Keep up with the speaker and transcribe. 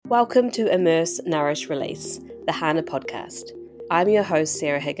Welcome to Immerse, Nourish, Release, the Hana podcast. I'm your host,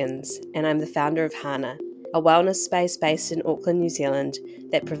 Sarah Higgins, and I'm the founder of Hana, a wellness space based in Auckland, New Zealand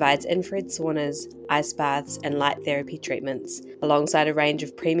that provides infrared saunas, ice baths, and light therapy treatments, alongside a range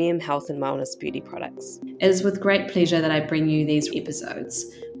of premium health and wellness beauty products. It is with great pleasure that I bring you these episodes,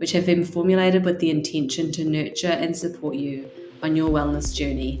 which have been formulated with the intention to nurture and support you on your wellness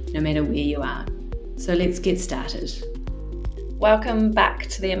journey, no matter where you are. So let's get started. Welcome back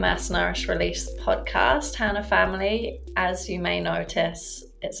to the Immerse, Nourish, Release podcast, Hana family. As you may notice,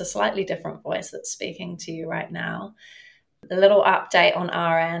 it's a slightly different voice that's speaking to you right now. A little update on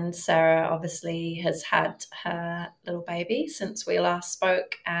our end. Sarah obviously has had her little baby since we last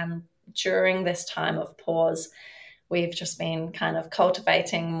spoke, and during this time of pause, we've just been kind of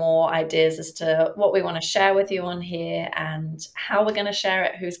cultivating more ideas as to what we want to share with you on here and how we're going to share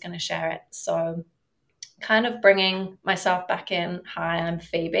it, who's going to share it. So kind of bringing myself back in. Hi, I'm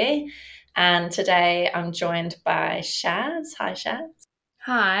Phoebe, and today I'm joined by Shaz. Hi, Shaz.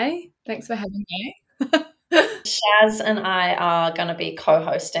 Hi, thanks for having me. Shaz and I are going to be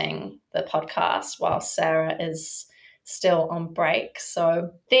co-hosting the podcast while Sarah is still on break. So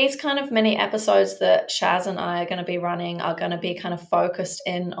these kind of mini episodes that Shaz and I are going to be running are going to be kind of focused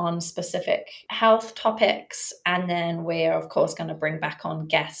in on specific health topics. And then we're, of course, going to bring back on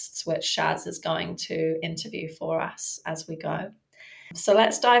guests, which Shaz is going to interview for us as we go. So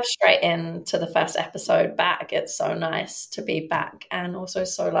let's dive straight into the first episode back. It's so nice to be back and also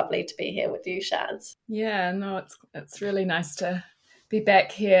so lovely to be here with you, Shaz. Yeah, no, it's really nice to be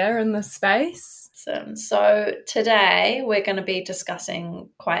back here in this space. So today we're going to be discussing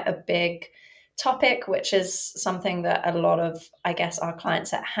quite a big topic, which is something that a lot of, I guess, our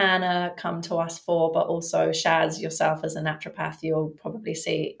clients at Hana come to us for, but also Shaz, yourself as a naturopath, you'll probably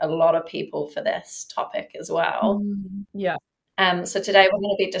see a lot of people for this topic as well. Yeah. So today we're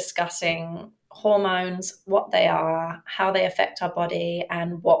going to be discussing hormones, what they are, how they affect our body,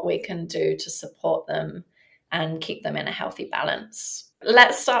 and what we can do to support them and keep them in a healthy balance.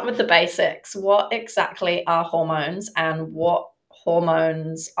 Let's start with the basics. What exactly are hormones and what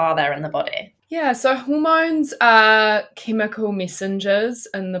hormones are there in the body? Yeah, so hormones are chemical messengers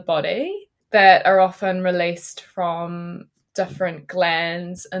in the body that are often released from different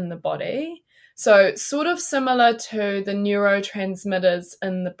glands in the body. So sort of similar to the neurotransmitters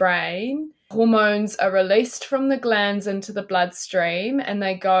in the brain, hormones are released from the glands into the bloodstream and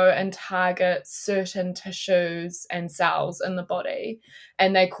they go and target certain tissues and cells in the body,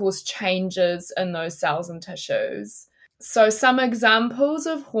 and they cause changes in those cells and tissues. So some examples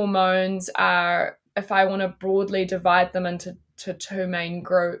of hormones are, if I want to broadly divide them into two main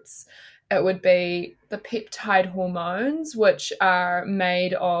groups, it would be the peptide hormones, which are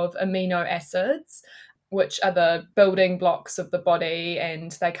made of amino acids, which are the building blocks of the body,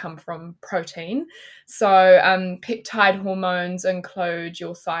 and they come from protein. So peptide hormones include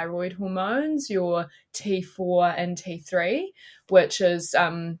your thyroid hormones, your T4 and T3, which is,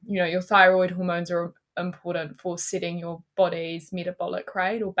 your thyroid hormones are important for setting your body's metabolic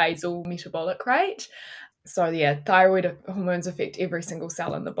rate or basal metabolic rate. So yeah, thyroid hormones affect every single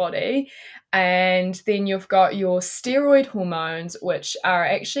cell in the body. And then you've got your steroid hormones, which are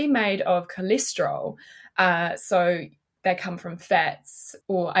actually made of cholesterol. So they come from fats,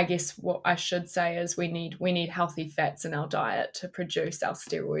 or I guess what I should say is we need healthy fats in our diet to produce our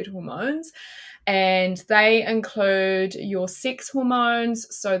steroid hormones. And they include your sex hormones,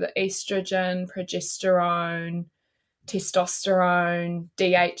 so the estrogen, progesterone, testosterone,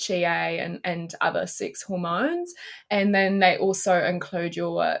 DHEA, and other sex hormones. And then they also include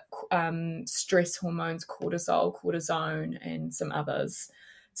your stress hormones, cortisol, cortisone, and some others.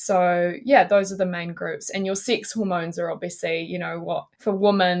 So yeah, those are the main groups. And your sex hormones are obviously, for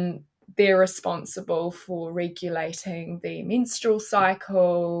women, they're responsible for regulating the menstrual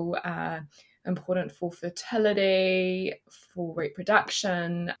cycle, important for fertility, for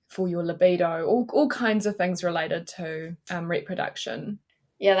reproduction, for your libido, all kinds of things related to reproduction.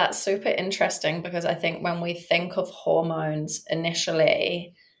 Yeah, that's super interesting, because I think when we think of hormones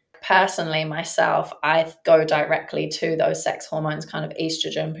initially, personally myself, I go directly to those sex hormones, kind of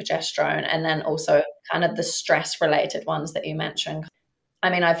estrogen, progesterone, and then also kind of the stress related ones that you mentioned. I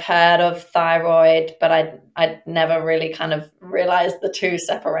mean, I've heard of thyroid, but I'd never really kind of realized the two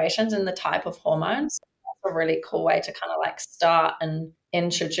separations in the type of hormones. That's a really cool way to kind of like start and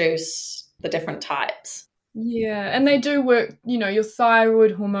introduce the different types. Yeah, and they do work, your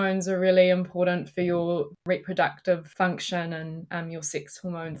thyroid hormones are really important for your reproductive function, and your sex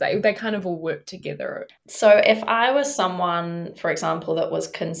hormones, they kind of all work together. So if I was someone, for example, that was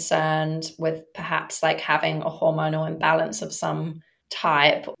concerned with perhaps like having a hormonal imbalance of some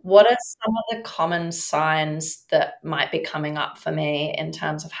type, what are some of the common signs that might be coming up for me in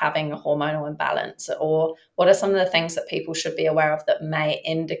terms of having a hormonal imbalance? Or what are some of the things that people should be aware of that may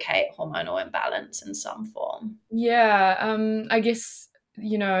indicate hormonal imbalance in some form? Yeah, I guess,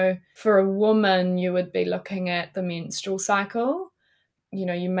 for a woman, you would be looking at the menstrual cycle.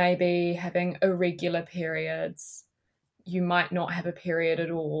 You may be having irregular periods. You might not have a period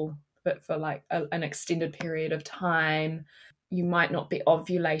at all, but for like an extended period of time. You might not be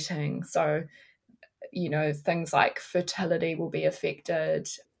ovulating. So, things like fertility will be affected.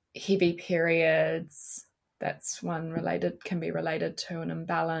 Heavy periods, that's one can be related to an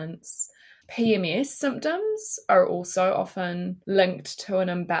imbalance. PMS symptoms are also often linked to an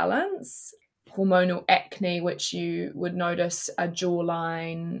imbalance. Hormonal acne, which you would notice a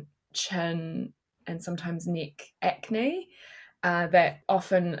jawline, chin, and sometimes neck acne, that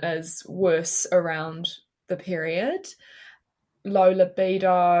often is worse around the period. Low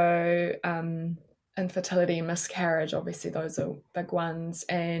libido, infertility and miscarriage, obviously those are big ones.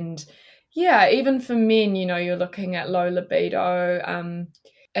 And yeah, even for men, you're looking at low libido,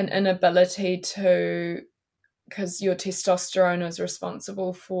 an inability to, because your testosterone is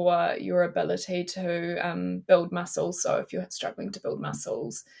responsible for your ability to build muscles. So if you're struggling to build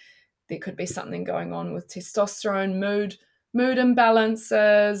muscles, there could be something going on with testosterone. Mood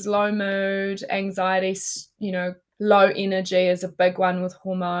imbalances, low mood, anxiety, low energy is a big one with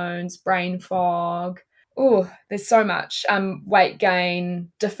hormones, brain fog. Oh, there's so much. Weight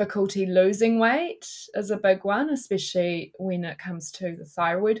gain, difficulty losing weight is a big one, especially when it comes to the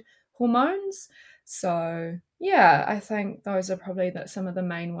thyroid hormones. So yeah, I think those are probably some of the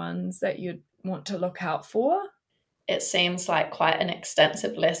main ones that you'd want to look out for. It seems like quite an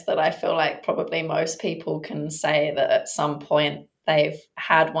extensive list that I feel like probably most people can say that at some point they've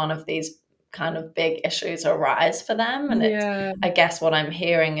had one of these kind of big issues arise for them. And I guess what I'm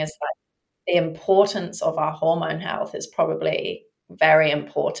hearing is like the importance of our hormone health is probably very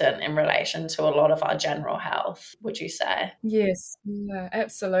important in relation to a lot of our general health, would you say? Yes, yeah,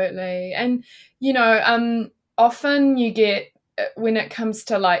 absolutely. And, often you get, when it comes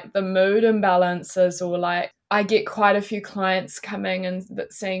to like the mood imbalances, or like I get quite a few clients coming and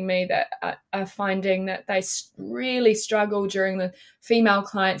seeing me that are finding that they really struggle female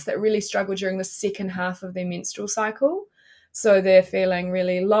clients that really struggle during the second half of their menstrual cycle. So they're feeling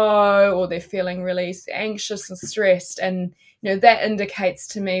really low, or they're feeling really anxious and stressed. And, that indicates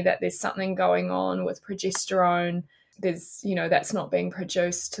to me that there's something going on with progesterone. There's, that's not being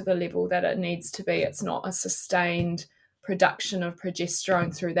produced to the level that it needs to be. It's not a sustained production of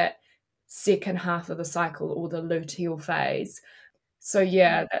progesterone through that second half of the cycle, or the luteal phase. So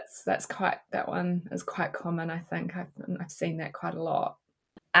yeah, that one is quite common. I think I've seen that quite a lot.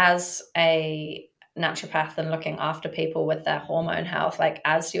 As a naturopath and looking after people with their hormone health, like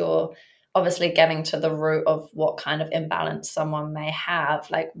as you're obviously getting to the root of what kind of imbalance someone may have,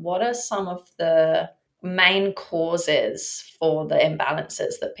 like what are some of the main causes for the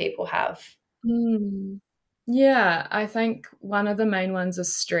imbalances that people have? Yeah, I think one of the main ones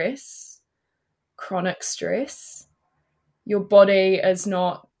is stress, chronic stress. Your body is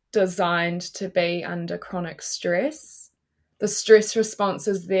not designed to be under chronic stress. The stress response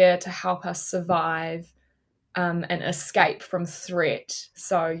is there to help us survive and escape from threat.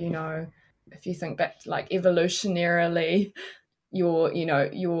 So, if you think back, like evolutionarily, your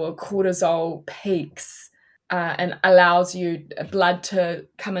cortisol peaks and allows you blood to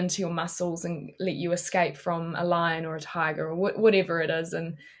come into your muscles and let you escape from a lion or a tiger or whatever it is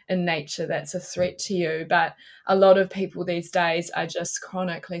in nature that's a threat to you. But a lot of people these days are just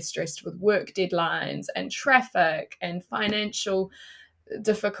chronically stressed with work deadlines and traffic and financial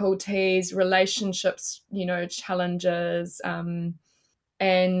difficulties, relationships, challenges.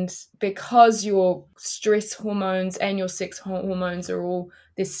 And because your stress hormones and your sex hormones are all,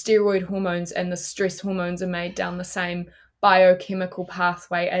 the steroid hormones and the stress hormones are made down the same biochemical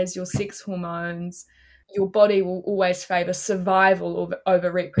pathway as your sex hormones, your body will always favor survival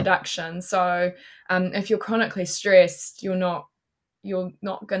over reproduction. So if you're chronically stressed, you're not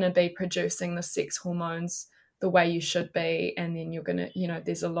going to be producing the sex hormones the way you should be. And then you're going to,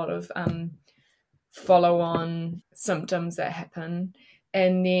 there's a lot of follow-on symptoms that happen.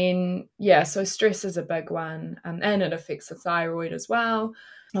 And then, so stress is a big one, and it affects the thyroid as well.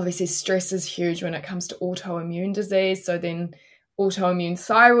 Obviously, stress is huge when it comes to autoimmune disease. So then autoimmune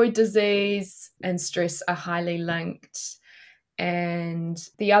thyroid disease and stress are highly linked. And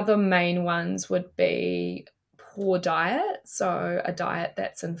the other main ones would be poor diet. So a diet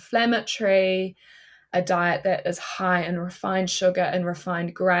that's inflammatory, a diet that is high in refined sugar and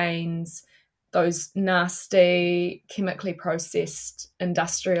refined grains, those nasty, chemically processed,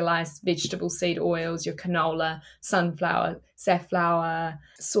 industrialized vegetable seed oils, your canola, sunflower, safflower,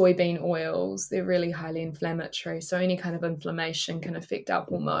 soybean oils, they're really highly inflammatory. So any kind of inflammation can affect our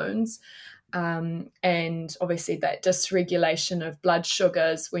hormones. And obviously that dysregulation of blood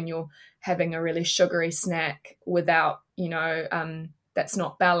sugars when you're having a really sugary snack without, that's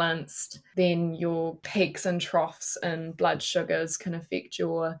not balanced, then your peaks and troughs in blood sugars can affect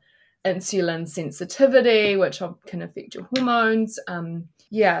your insulin sensitivity, which can affect your hormones.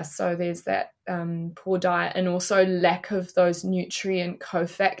 So there's that poor diet, and also lack of those nutrient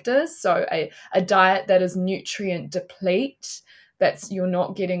cofactors. So a diet that is nutrient deplete, that's you're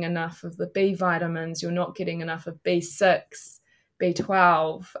not getting enough of the B vitamins, you're not getting enough of B6,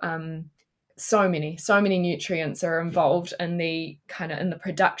 B12. So many nutrients are involved in the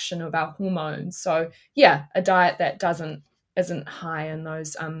production of our hormones. So a diet that isn't high in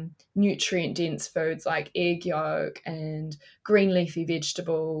those nutrient dense foods like egg yolk and green leafy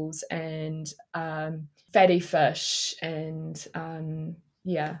vegetables and fatty fish and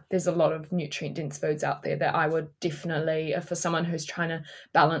there's a lot of nutrient dense foods out there that I would definitely, for someone who's trying to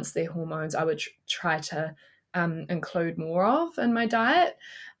balance their hormones, I would try to include more of in my diet.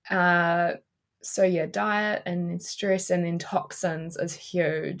 Diet and then stress and then toxins is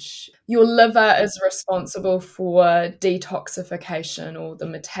huge. Your liver is responsible for detoxification or the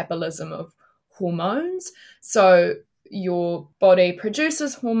metabolism of hormones. So your body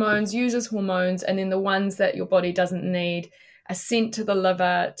produces hormones, uses hormones, and then the ones that your body doesn't need are sent to the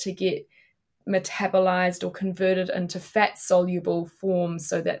liver to get metabolized or converted into fat soluble forms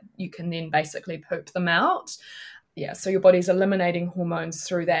so that you can then basically poop them out. So your body's eliminating hormones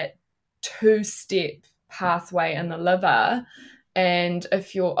through that two-step pathway in the liver. And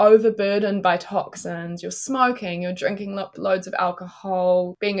if you're overburdened by toxins, you're smoking, you're drinking loads of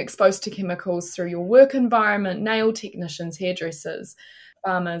alcohol, being exposed to chemicals through your work environment, nail technicians, hairdressers,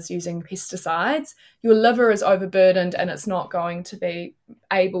 farmers using pesticides, your liver is overburdened and it's not going to be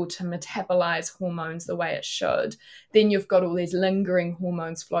able to metabolize hormones the way it should. Then you've got all these lingering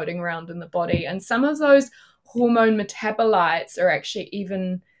hormones floating around in the body. And some of those hormone metabolites are actually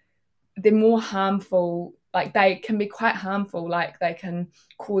they're more harmful. Like they can be quite harmful, like they can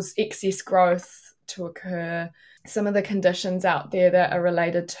cause excess growth to occur. Some of the conditions out there that are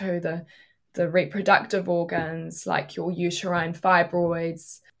related to the reproductive organs, like your uterine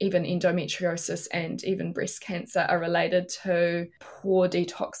fibroids, even endometriosis and even breast cancer, are related to poor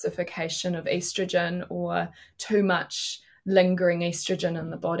detoxification of estrogen or too much lingering estrogen in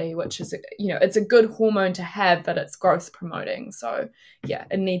the body, which is, it's a good hormone to have, but it's growth promoting. So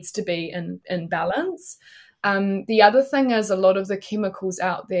it needs to be in balance. The other thing is a lot of the chemicals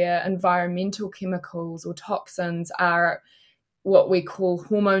out there, environmental chemicals or toxins, are what we call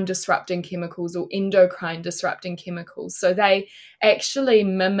hormone disrupting chemicals or endocrine disrupting chemicals. So they actually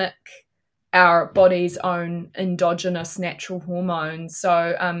mimic our body's own endogenous natural hormones.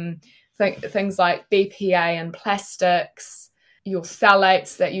 So things like BPA and plastics, your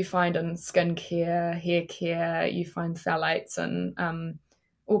phthalates that you find in skincare, hair care, you find phthalates in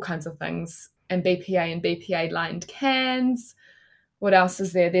all kinds of things, and BPA and BPA lined cans. What else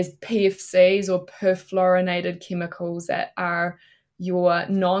is there? There's PFCs or perfluorinated chemicals that are your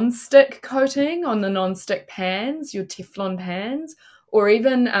non-stick coating on the non-stick pans, your Teflon pans, or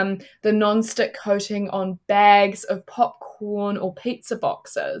even the non-stick coating on bags of popcorn or pizza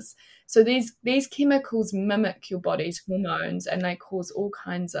boxes. So these chemicals mimic your body's hormones, and they cause all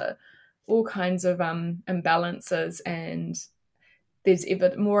kinds of imbalances. And there's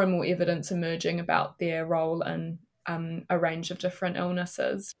more and more evidence emerging about their role in a range of different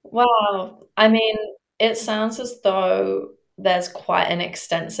illnesses. Wow. I mean, it sounds as though there's quite an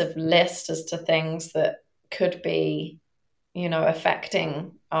extensive list as to things that could be,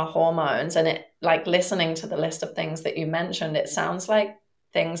 affecting our hormones. And it, like, listening to the list of things that you mentioned, it sounds like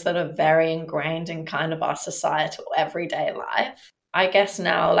things that are very ingrained in kind of our societal everyday life. I guess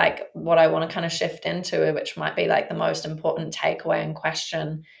now, like, what I want to kind of shift into, which might be like the most important takeaway and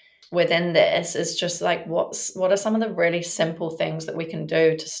question within this, is just like, what are some of the really simple things that we can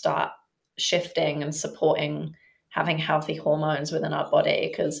do to start shifting and supporting having healthy hormones within our body?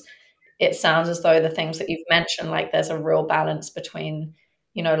 Because it sounds as though the things that you've mentioned, like there's a real balance between,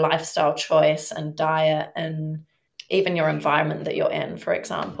 lifestyle choice and diet and even your environment that you're in, for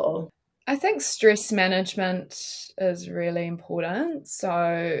example. I think stress management is really important.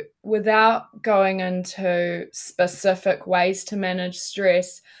 So without going into specific ways to manage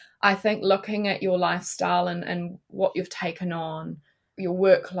stress, I think looking at your lifestyle and what you've taken on, your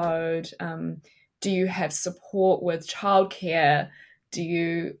workload, do you have support with childcare? Do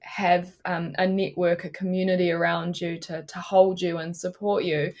you have a network, a community around you to hold you and support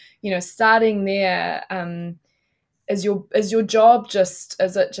you? Starting there, is your job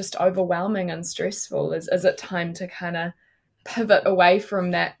is it just overwhelming and stressful? Is it time to kind of pivot away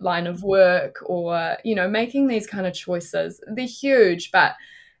from that line of work, or making these kind of choices? They're huge, but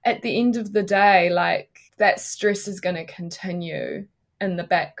at the end of the day, like, that stress is going to continue in the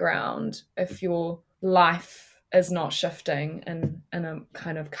background if your life is not shifting in a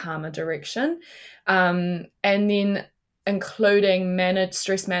kind of calmer direction. And then including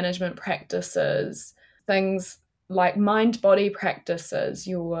stress management practices, things like mind-body practices,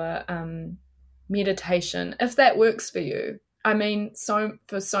 your meditation, if that works for you. I mean,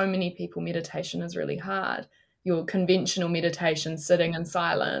 for so many people, meditation is really hard. Your conventional meditation, sitting in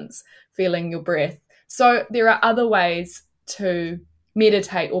silence, feeling your breath. So there are other ways to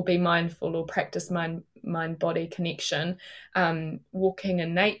meditate or be mindful or practice mind-body connection. Walking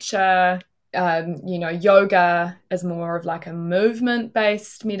in nature, yoga is more of like a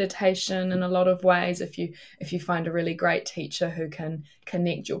movement-based meditation in a lot of ways. If you find a really great teacher who can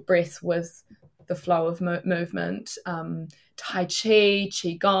connect your breath with the flow of movement, Tai Chi,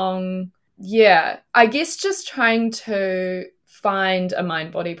 Qigong. Yeah, I guess just trying to find a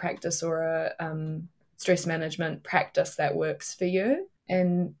mind-body practice or a stress management practice that works for you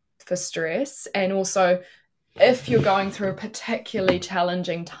and for stress. And also, if you're going through a particularly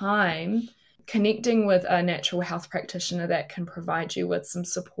challenging time, connecting with a natural health practitioner that can provide you with some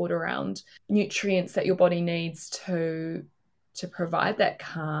support around nutrients that your body needs to provide that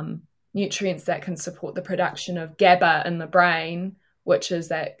calm, nutrients that can support the production of GABA in the brain, which is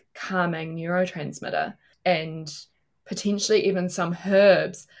that calming neurotransmitter, and potentially even some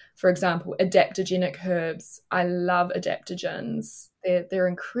herbs. For example, adaptogenic herbs. I love adaptogens. They're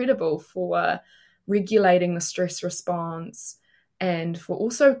incredible for regulating the stress response and for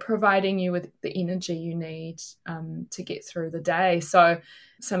also providing you with the energy you need to get through the day. So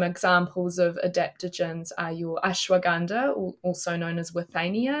some examples of adaptogens are your ashwagandha, also known as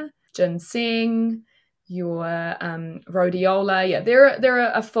withania, ginseng, your rhodiola. Yeah, there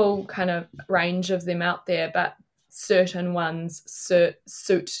are a full kind of range of them out there, but certain ones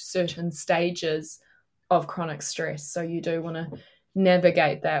suit certain stages of chronic stress. So you do want to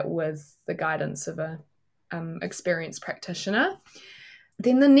navigate that with the guidance of a experienced practitioner.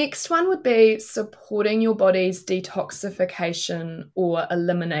 Then the next one would be supporting your body's detoxification or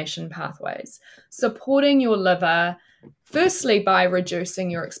elimination pathways. Supporting your liver, firstly, by reducing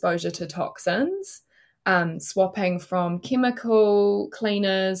your exposure to toxins, swapping from chemical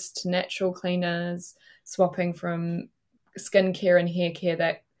cleaners to natural cleaners, swapping from skincare and hair care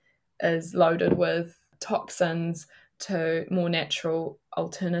that is loaded with toxins to more natural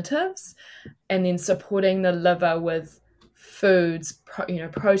alternatives, and then supporting the liver with foods,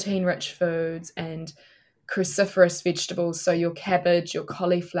 protein-rich foods and cruciferous vegetables. So your cabbage, your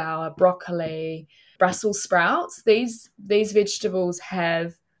cauliflower, broccoli, Brussels sprouts. These vegetables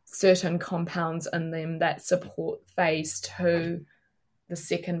have certain compounds in them that support phase 2, the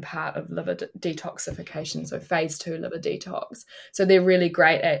second part of liver detoxification. So phase 2 liver detox. So they're really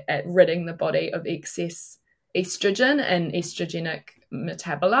great at ridding the body of excess estrogen and estrogenic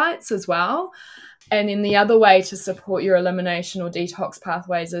metabolites as well. And then the other way to support your elimination or detox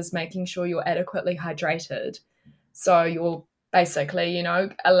pathways is making sure you're adequately hydrated. So you're basically,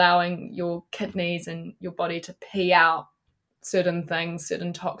 allowing your kidneys and your body to pee out certain things,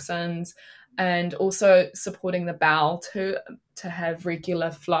 certain toxins, and also supporting the bowel to have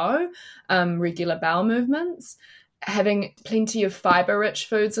regular flow, regular bowel movements. Having plenty of fiber-rich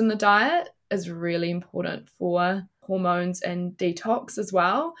foods in the diet is really important for hormones and detox as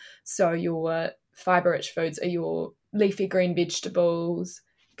well. So your fiber-rich foods are your leafy green vegetables,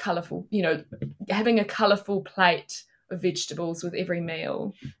 colourful, having a colourful plate of vegetables with every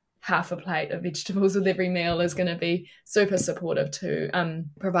meal. Half a plate of vegetables with every meal is going to be super supportive to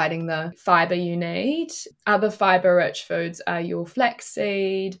providing the fiber you need. Other fiber-rich foods are your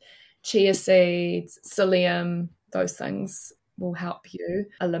flaxseed, chia seeds, psyllium. Those things will help you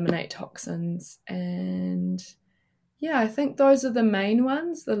eliminate toxins. And yeah, I think those are the main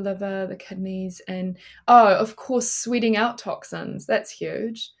ones: the liver, the kidneys, and of course, sweating out toxins. That's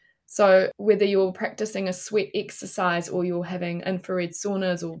huge. So whether you're practicing a sweat exercise or you're having infrared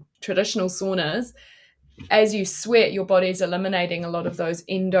saunas or traditional saunas, as you sweat, your body's eliminating a lot of those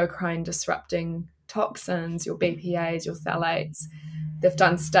endocrine disrupting toxins, your BPAs, your phthalates. They've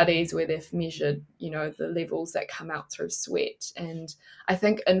done studies where they've measured, the levels that come out through sweat. And I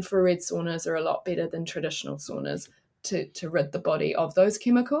think infrared saunas are a lot better than traditional saunas to rid the body of those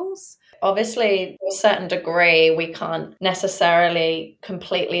chemicals. Obviously, to a certain degree, we can't necessarily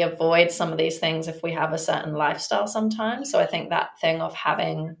completely avoid some of these things if we have a certain lifestyle sometimes. So I think that thing of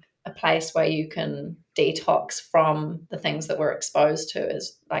having a place where you can detox from the things that we're exposed to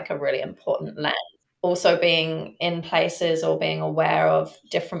is like a really important lens. Also being in places or being aware of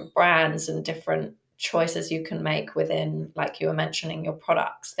different brands and different choices you can make within, like you were mentioning, your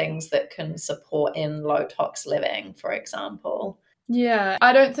products, things that can support in low tox living, for example. Yeah,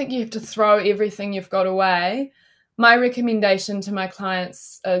 I don't think you have to throw everything you've got away. My recommendation to my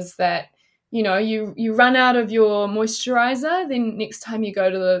clients is that, you run out of your moisturizer, then next time you go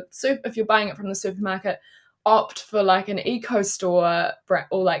to the if you're buying it from the supermarket, opt for like an eco store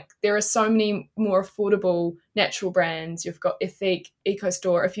or like there are so many more affordable natural brands. You've got Ethique, Eco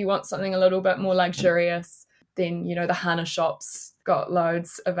Store. If you want something a little bit more luxurious, then, the Hana shops got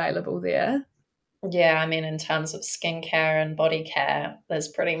loads available there. Yeah, I mean, in terms of skincare and body care, there's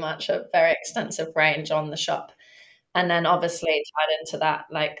pretty much a very extensive range on the shop. And then obviously tied into that,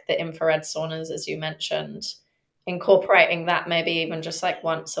 like the infrared saunas, as you mentioned, incorporating that maybe even just like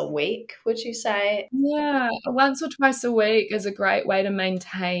once a week, would you say? Yeah, once or twice a week is a great way to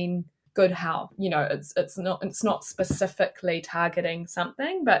maintain good health. It's not specifically targeting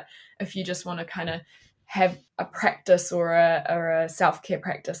something, but if you just want to kind of have a practice or a self-care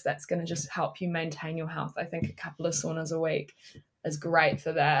practice that's going to just help you maintain your health, I think a couple of saunas a week is great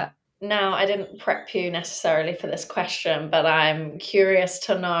for that. Now, I didn't prep you necessarily for this question, but I'm curious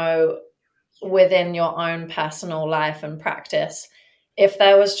to know, within your own personal life and practice, if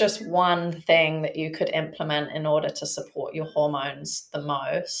there was just one thing that you could implement in order to support your hormones the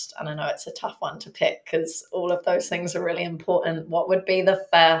most, and I know it's a tough one to pick because all of those things are really important, what would be the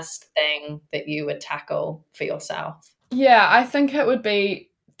first thing that you would tackle for yourself? Yeah, I think it would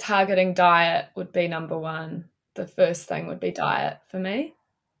be targeting diet would be number one. The first thing would be diet for me.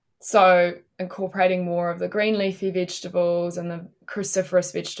 So incorporating more of the green leafy vegetables and the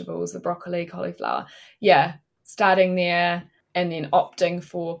cruciferous vegetables, the broccoli, cauliflower. Yeah, starting there and then opting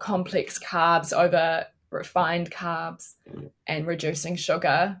for complex carbs over refined carbs and reducing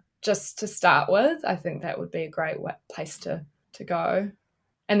sugar just to start with. I think that would be a great place to go.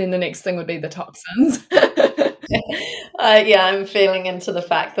 And then the next thing would be the toxins. Yeah, I'm feeling into the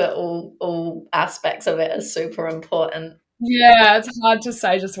fact that all aspects of it are super important. Yeah, it's hard to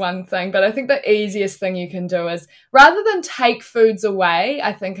say just one thing, but I think the easiest thing you can do is, rather than take foods away,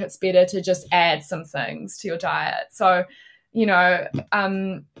 I think it's better to just add some things to your diet. So,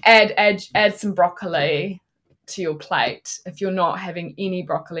 add some broccoli to your plate. If you're not having any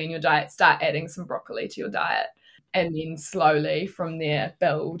broccoli in your diet, start adding some broccoli to your diet, and then slowly from there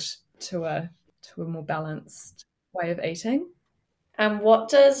build to a more balanced way of eating. And what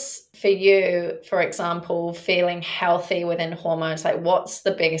does, for you, for example, feeling healthy within hormones, like what's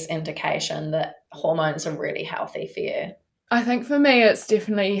the biggest indication that hormones are really healthy for you? I think for me, it's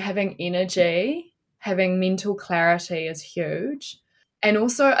definitely having energy, having mental clarity is huge. And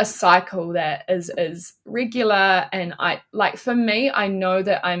also a cycle that is regular. And for me, I know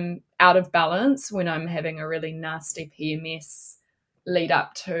that I'm out of balance when I'm having a really nasty PMS lead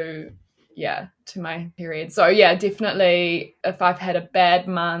up to my period. So yeah, definitely if I've had a bad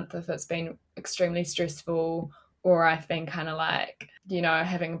month, if it's been extremely stressful, or I've been kind of like,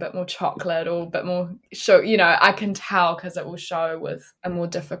 having a bit more chocolate or a bit more sugar, I can tell because it will show with a more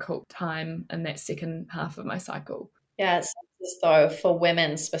difficult time in that second half of my cycle. Yeah, it's as though for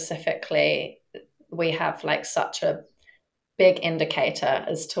women specifically, we have like such a big indicator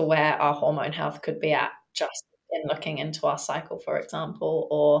as to where our hormone health could be at just in looking into our cycle, for example,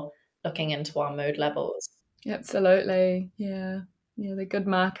 or looking into our mood levels. Absolutely. Yeah, they're good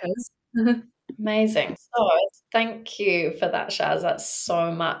markers. Amazing. So thank you for that, Shaz. That's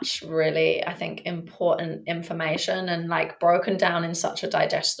so much really, I think, important information and like broken down in such a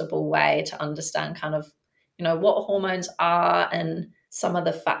digestible way to understand kind of, what hormones are and some of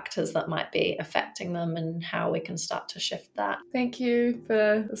the factors that might be affecting them and how we can start to shift that. Thank you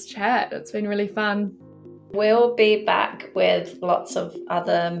for this chat. It's been really fun. We'll be back with lots of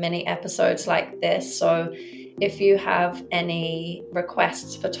other mini episodes like this. So if you have any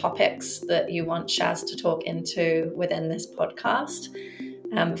requests for topics that you want Shaz to talk into within this podcast,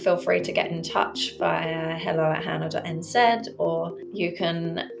 feel free to get in touch via hello@hana.nz, or you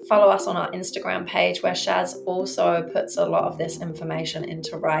can follow us on our Instagram page where Shaz also puts a lot of this information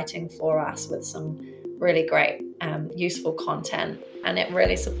into writing for us with some really great useful content, and it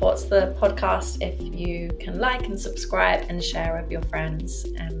really supports the podcast if you can like and subscribe and share with your friends,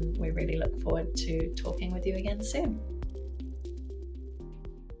 and we really look forward to talking with you again soon.